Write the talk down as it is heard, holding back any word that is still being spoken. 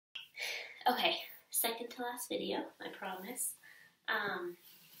Okay, second to last video, I promise.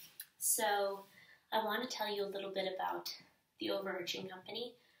 So I want to tell you a little bit about the overarching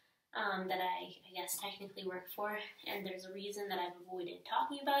company that I guess technically work for, and there's a reason that I've avoided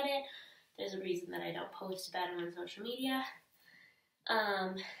talking about it. There's a reason that I don't post about it on social media,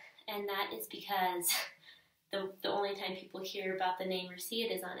 and that is because the only time people hear about the name or see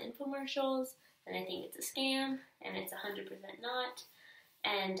it is on infomercials, and I think it's a scam, and it's 100% not.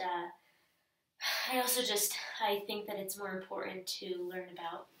 And I think that it's more important to learn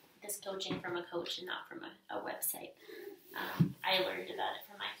about this coaching from a coach and not from a website. I learned about it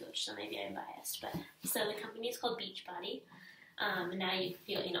from my coach, so maybe I'm biased. But so the company is called Beachbody. And now you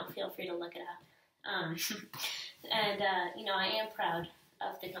feel free to look it up. I am proud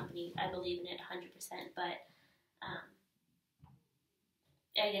of the company. I believe in it 100%. But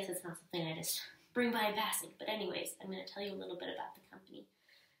I guess it's not something I just bring by in passing. But anyways, I'm going to tell you a little bit about the company.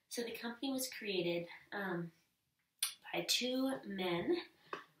 So the company was created by two men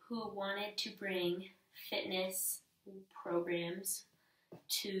who wanted to bring fitness programs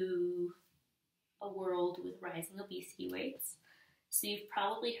to a world with rising obesity rates. So you've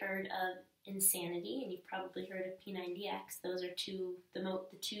probably heard of Insanity, and you've probably heard of P90X. Those are the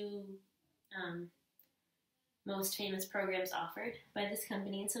two most famous programs offered by this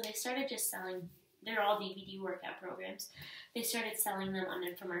company. And so they started just selling. They're all DVD workout programs. They started selling them on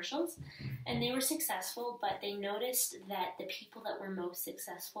infomercials, and they were successful, but they noticed that the people that were most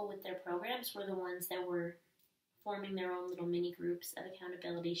successful with their programs were the ones that were forming their own little mini groups of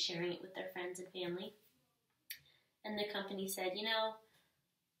accountability, sharing it with their friends and family. And the company said,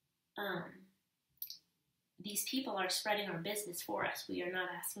 these people are spreading our business for us. We are not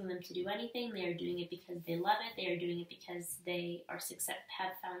asking them to do anything. They are doing it because they love it. They are doing it because they have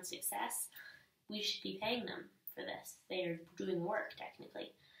found success. We should be paying them for this. They are doing work,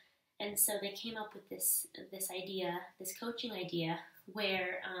 technically. And so they came up with this idea, this coaching idea,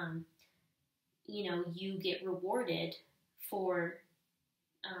 where you get rewarded for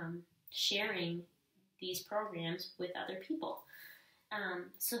sharing these programs with other people.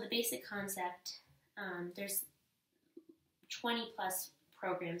 So the basic concept, there's 20 plus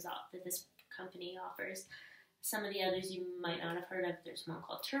programs that this company offers. Some of the others you might not have heard of. There's one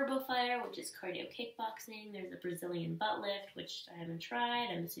called Turbo Fire, which is cardio kickboxing. There's a Brazilian butt lift, which I haven't tried.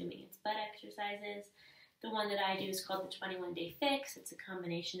 I'm assuming it's butt exercises. The one that I do is called the 21 Day Fix. It's a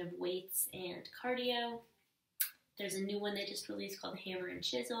combination of weights and cardio. There's a new one they just released called Hammer and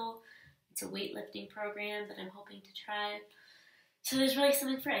Chisel. It's a weightlifting program that I'm hoping to try. So there's really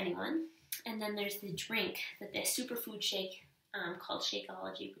something for anyone. And then there's the drink, the superfood shake called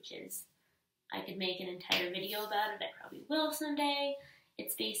Shakeology, which is, I could make an entire video about it. I probably will someday.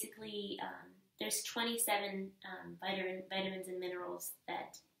 It's basically, there's 27 vitamins and minerals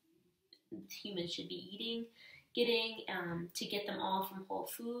that humans should be getting. To get them all from Whole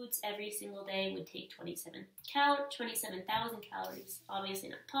Foods every single day would take 27,000 calories. Obviously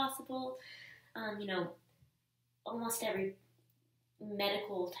not possible. Almost every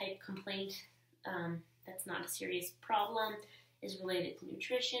medical type complaint that's not a serious problem is related to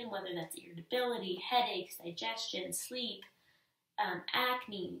nutrition, whether that's irritability, headaches, digestion, sleep,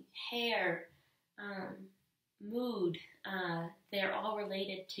 acne, hair, mood. They're all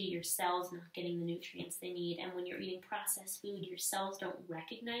related to your cells not getting the nutrients they need. And when you're eating processed food, your cells don't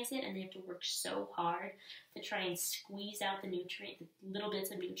recognize it, and they have to work so hard to try and squeeze out the little bits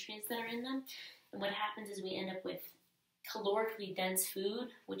of nutrients that are in them. And what happens is we end up with calorically dense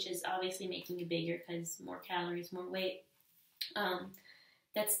food, which is obviously making you bigger because more calories, more weight.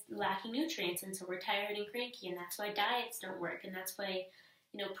 That's lacking nutrients, and so we're tired and cranky, and that's why diets don't work, and that's why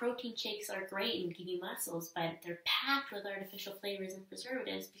protein shakes are great and give you muscles, but they're packed with artificial flavors and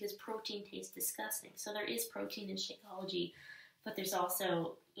preservatives because protein tastes disgusting. So there is protein in Shakeology, but there's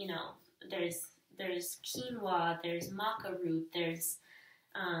also there's quinoa, there's maca root, there's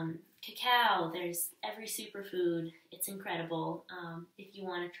cacao, there's every superfood. It's incredible. If you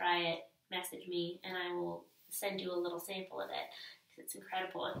want to try it, message me and I will send you a little sample of it because it's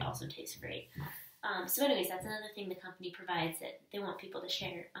incredible. It also tastes great. So anyways, that's another thing the company provides that they want people to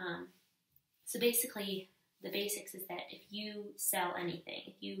share. So basically, the basics is that if you sell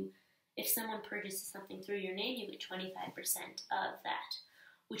anything, if someone purchases something through your name, you get 25% of that,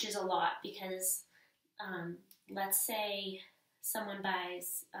 which is a lot because let's say someone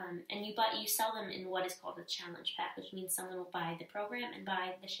buys, and you sell them in what is called a challenge pack, which means someone will buy the program and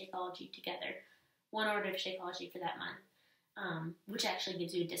buy the Shakeology together, one order of Shakeology for that month, which actually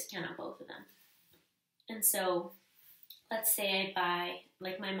gives you a discount on both of them. And so, let's say I buy,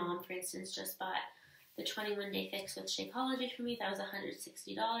 like my mom, for instance, just bought the 21-day fix with Shakeology for me, that was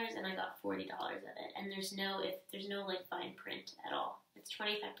 $160, and I got $40 of it. And there's no like fine print at all. It's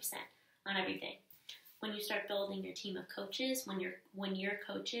 25% on everything. When you start building your team of coaches, when your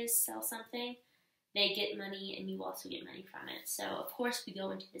coaches sell something, they get money and you also get money from it. So of course we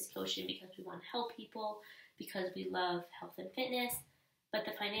go into this coaching because we want to help people, because we love health and fitness, but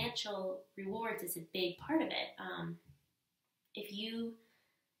the financial rewards is a big part of it. If you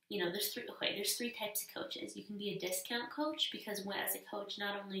there's three types of coaches. You can be a discount coach because as a coach,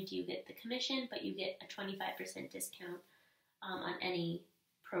 not only do you get the commission, but you get a 25% discount on any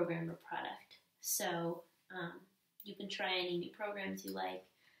program or product. So you can try any new programs you like.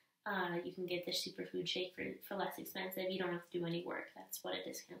 You can get the superfood shake for less expensive. You don't have to do any work. That's what a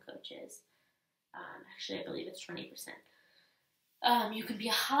discount coach is. Actually, I believe it's 20%. You can be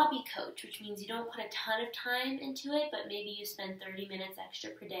a hobby coach, which means you don't put a ton of time into it, but maybe you spend 30 minutes extra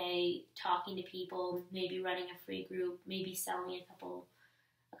per day talking to people, maybe running a free group, maybe selling a couple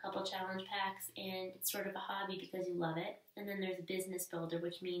challenge packs, and it's sort of a hobby because you love it. And then there's a business builder,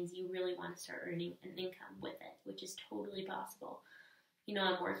 which means you really want to start earning an income with it, which is totally possible.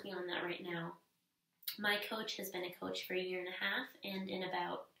 I'm working on that right now. My coach has been a coach for a year and a half, and in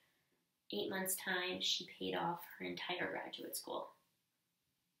about 8 months' time, she paid off her entire graduate school.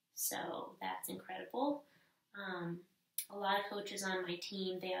 So that's incredible. A lot of coaches on my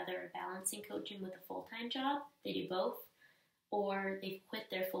team, they either are balancing coaching with a full-time job, they do both, or they've quit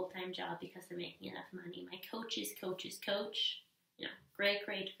their full-time job because they're making enough money. My coach's coach's coach,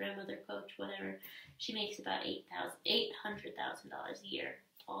 great-great-grandmother coach, whatever, she makes about $800,000 a year.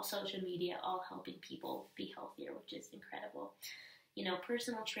 All social media, all helping people be healthier, which is incredible.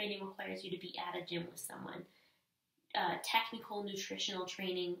 Personal training requires you to be at a gym with someone. Technical nutritional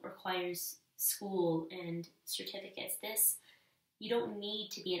training requires school and certificates. You don't need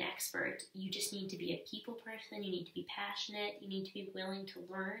to be an expert. You just need to be a people person. You need to be passionate. You need to be willing to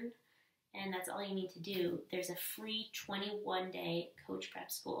learn. And that's all you need to do. There's a free 21-day coach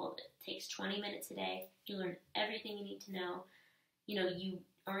prep school. It takes 20 minutes a day. You learn everything you need to know. You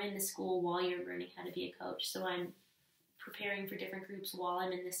are in the school while you're learning how to be a coach. So I'm preparing for different groups while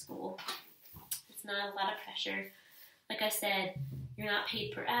I'm in this school. It's not a lot of pressure. Like I said, you're not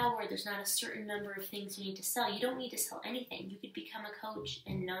paid per hour. There's not a certain number of things you need to sell. You don't need to sell anything. You could become a coach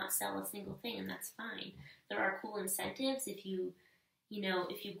and not sell a single thing, and that's fine. There are cool incentives. If you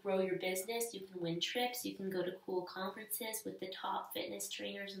grow your business, you can win trips. You can go to cool conferences with the top fitness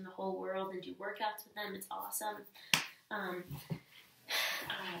trainers in the whole world and do workouts with them. It's awesome.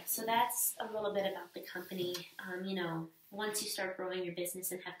 So that's a little bit about the company. Once you start growing your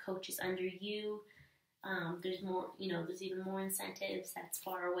business and have coaches under you, there's more, there's even more incentives. That's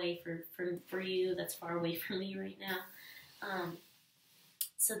far away for you. That's far away from me right now.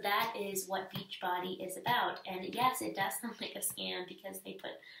 So that is what Beachbody is about. And yes, it does sound like a scam because they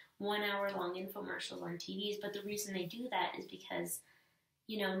put 1 hour long infomercials on TVs. But the reason they do that is because,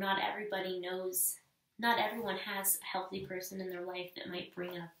 not everyone has a healthy person in their life that might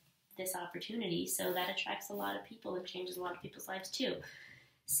bring up this opportunity. So that attracts a lot of people and changes a lot of people's lives too.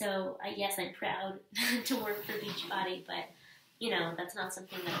 So yes, I'm proud to work for Beachbody, but that's not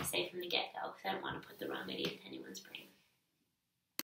something that I say from the get-go because I don't want to put the wrong idea into anyone's brain.